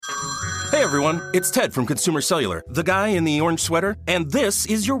Hey everyone, it's Ted from Consumer Cellular, the guy in the orange sweater, and this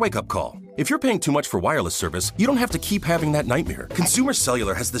is your wake-up call. If you're paying too much for wireless service, you don't have to keep having that nightmare. Consumer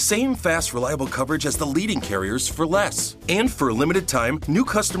Cellular has the same fast, reliable coverage as the leading carriers for less. And for a limited time, new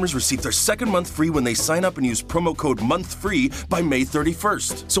customers receive their second month free when they sign up and use promo code MONTHFREE by May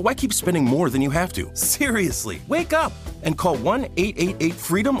 31st. So why keep spending more than you have to? Seriously, wake up and call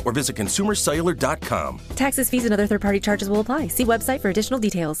 1-888-FREEDOM or visit consumercellular.com. Taxes, fees, and other third-party charges will apply. See website for additional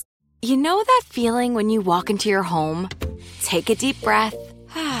details. You know that feeling when you walk into your home, take a deep breath,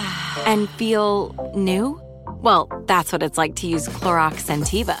 and feel new? Well, that's what it's like to use Clorox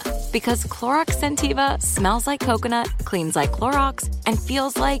Scentiva. Because Clorox Scentiva smells like coconut, cleans like Clorox, and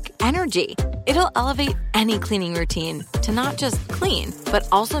feels like energy. It'll elevate any cleaning routine to not just clean, but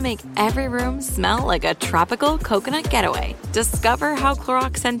also make every room smell like a tropical coconut getaway. Discover how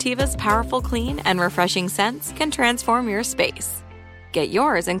Clorox Scentiva's powerful clean and refreshing scents can transform your space. Get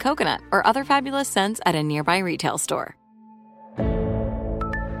yours in coconut or other fabulous scents at a nearby retail store.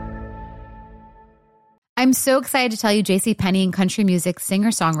 I'm so excited to tell you JCPenney and country music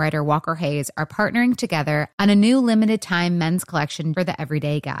singer-songwriter Walker Hayes are partnering together on a new limited-time men's collection for the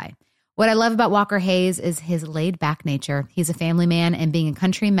everyday guy. What I love about Walker Hayes is his laid-back nature. He's a family man, and being a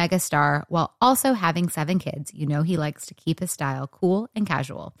country megastar while also having 7 kids, you know he likes to keep his style cool and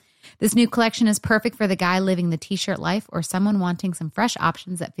casual. This new collection is perfect for the guy living the t-shirt life or someone wanting some fresh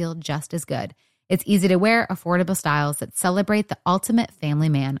options that feel just as good. It's easy to wear, affordable styles that celebrate the ultimate family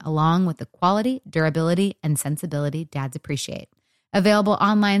man, along with the quality, durability, and sensibility dads appreciate. Available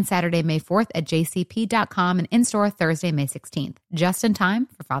online Saturday, May 4th at jcp.com and in-store Thursday, May 16th. Just in time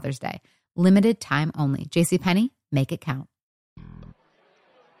for Father's Day. Limited time only. JCPenney, make it count.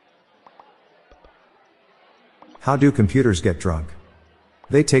 How do computers get drunk?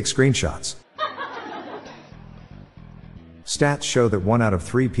 They take screenshots. Stats show that 1 out of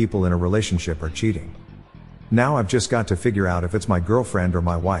 3 people in a relationship are cheating. Now I've just got to figure out if it's my girlfriend or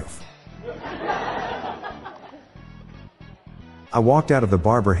my wife. I walked out of the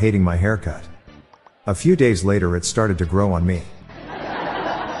barber hating my haircut. A few days later it started to grow on me.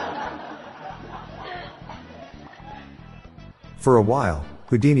 For a while,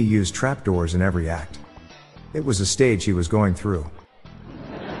 Houdini used trapdoors in every act. It was a stage he was going through.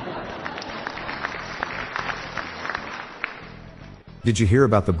 Did you hear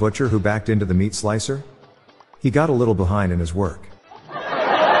about the butcher who backed into the meat slicer? He got a little behind in his work.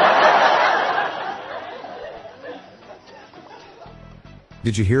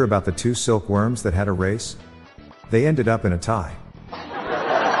 Did you hear about the 2 silkworms that had a race? They ended up in a tie.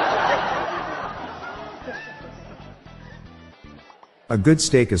 A good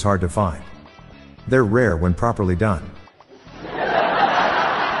steak is hard to find. They're rare when properly done.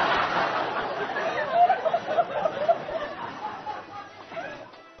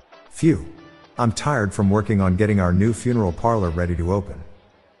 Phew. I'm tired from working on getting our new funeral parlor ready to open.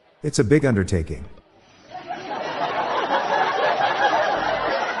 It's a big undertaking.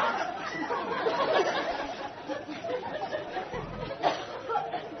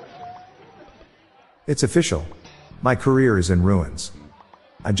 It's official. My career is in ruins.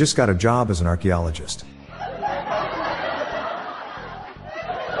 I just got a job as an archaeologist.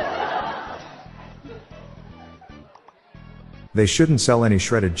 They shouldn't sell any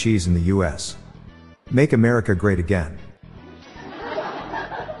shredded cheese in the US. Make America great again.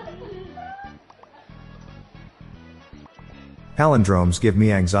 Palindromes give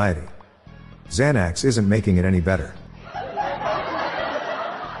me anxiety. Xanax isn't making it any better.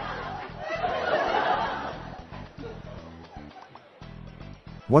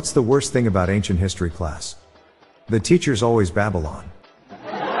 What's the worst thing about ancient history class? The teacher's always Babylon.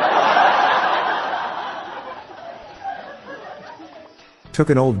 Took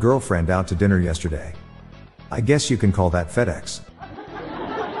an old girlfriend out to dinner yesterday. I guess you can call that FedEx.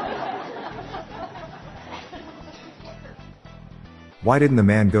 Why didn't the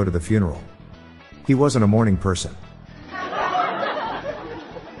man go to the funeral? He wasn't a morning person.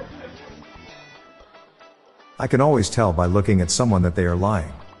 I can always tell by looking at someone that they are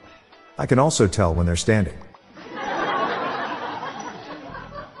lying. I can also tell when they're standing.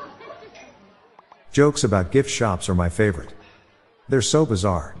 Jokes about gift shops are my favorite. They're so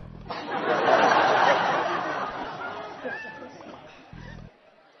bizarre.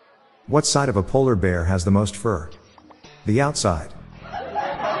 What side of a polar bear has the most fur? The outside.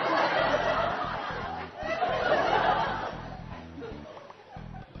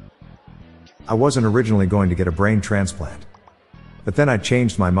 I wasn't originally going to get a brain transplant. But then I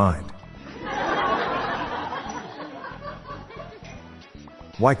changed my mind.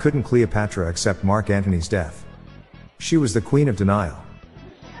 Why couldn't Cleopatra accept Mark Antony's death? She was the queen of denial.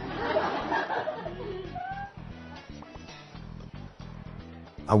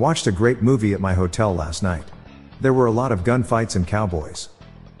 I watched a great movie at my hotel last night. There were a lot of gunfights and cowboys.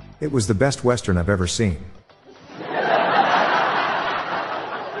 It was the best Western I've ever seen.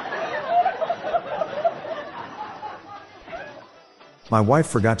 My wife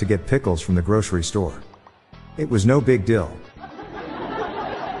forgot to get pickles from the grocery store. It was no big deal.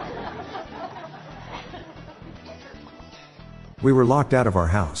 We were locked out of our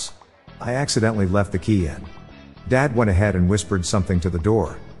house. I accidentally left the key in. Dad went ahead and whispered something to the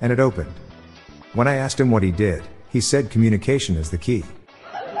door, and it opened. When I asked him what he did, he said communication is the key.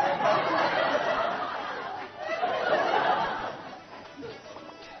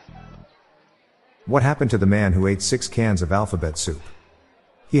 What happened to the man who ate 6 cans of alphabet soup?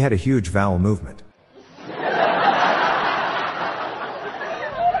 He had a huge vowel movement.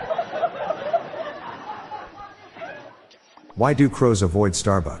 Why do crows avoid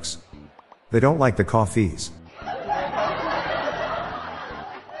Starbucks? They don't like the coffees.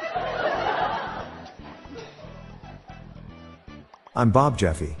 I'm Bob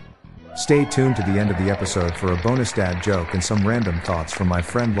Jeffy. Stay tuned to the end of the episode for a bonus dad joke and some random thoughts from my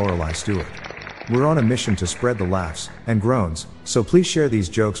friend Lorelei Stewart. We're on a mission to spread the laughs and groans, so please share these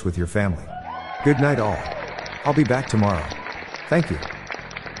jokes with your family. Good night all. I'll be back tomorrow. Thank you.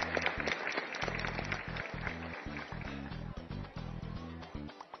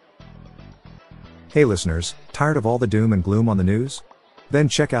 Hey listeners, tired of all the doom and gloom on the news? Then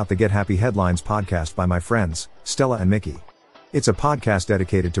check out the Get Happy Headlines podcast by my friends, Stella and Mickey. It's a podcast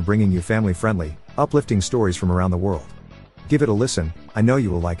dedicated to bringing you family-friendly, uplifting stories from around the world. Give it a listen, I know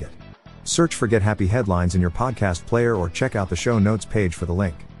you will like it. Search for Get Happy Headlines in your podcast player or check out the show notes page for the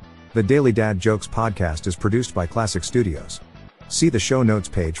link. The Daily Dad Jokes podcast is produced by Classic Studios. See the show notes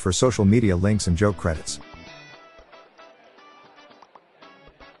page for social media links and joke credits.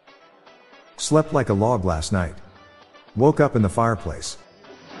 Slept like a log last night. Woke up in the fireplace.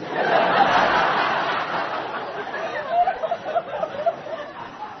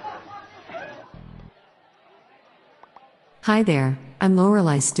 Hi there, I'm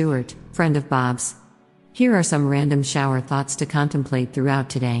Lorelei Stewart, friend of Bob's. Here are some random shower thoughts to contemplate throughout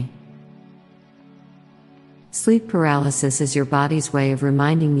today. Sleep paralysis is your body's way of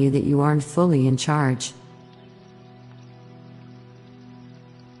reminding you that you aren't fully in charge.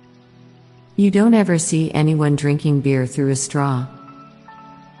 You don't ever see anyone drinking beer through a straw.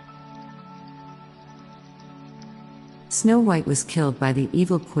 Snow White was killed by the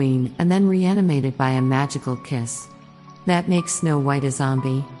evil queen and then reanimated by a magical kiss. That makes Snow White a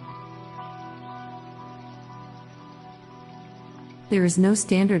zombie. There is no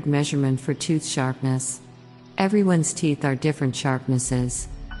standard measurement for tooth sharpness. Everyone's teeth are different sharpnesses.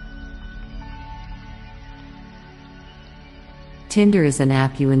 Tinder is an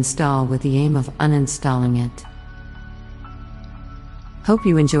app you install with the aim of uninstalling it. Hope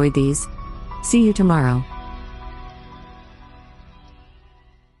you enjoyed these. See you tomorrow.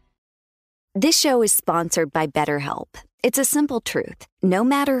 This show is sponsored by BetterHelp. It's a simple truth. No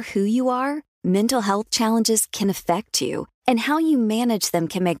matter who you are, mental health challenges can affect you, and how you manage them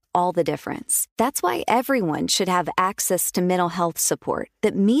can make all the difference. That's why everyone should have access to mental health support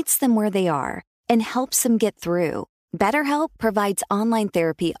that meets them where they are and helps them get through. BetterHelp provides online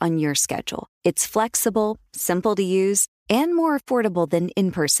therapy on your schedule. It's flexible, simple to use, and more affordable than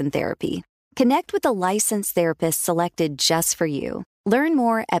in-person therapy. Connect with a licensed therapist selected just for you. Learn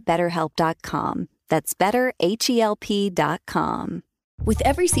more at BetterHelp.com. That's BetterHelp.com. With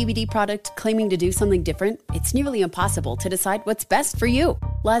every CBD product claiming to do something different, it's nearly impossible to decide what's best for you.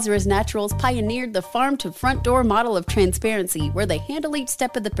 Lazarus Naturals pioneered the farm-to-front-door model of transparency, where they handle each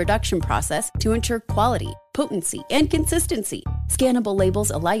step of the production process to ensure quality, potency, and consistency. Scannable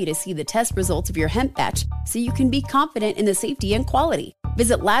labels allow you to see the test results of your hemp batch, so you can be confident in the safety and quality.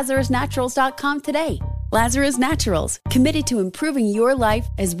 Visit LazarusNaturals.com today. Lazarus Naturals, committed to improving your life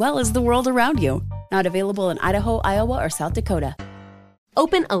as well as the world around you. Not available in Idaho, Iowa, or South Dakota.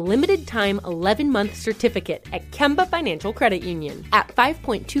 Open a limited-time 11-month certificate at Kemba Financial Credit Union. At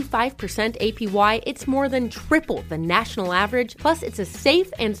 5.25% APY, it's more than triple the national average, plus it's a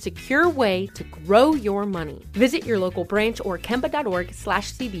safe and secure way to grow your money. Visit your local branch or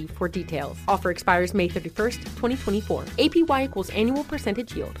kemba.org/cb for details. Offer expires May 31st, 2024. APY equals annual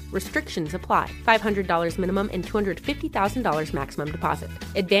percentage yield. Restrictions apply. $500 minimum and $250,000 maximum deposit.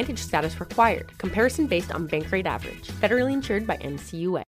 Advantage status required. Comparison based on bank rate average. Federally insured by NCUA.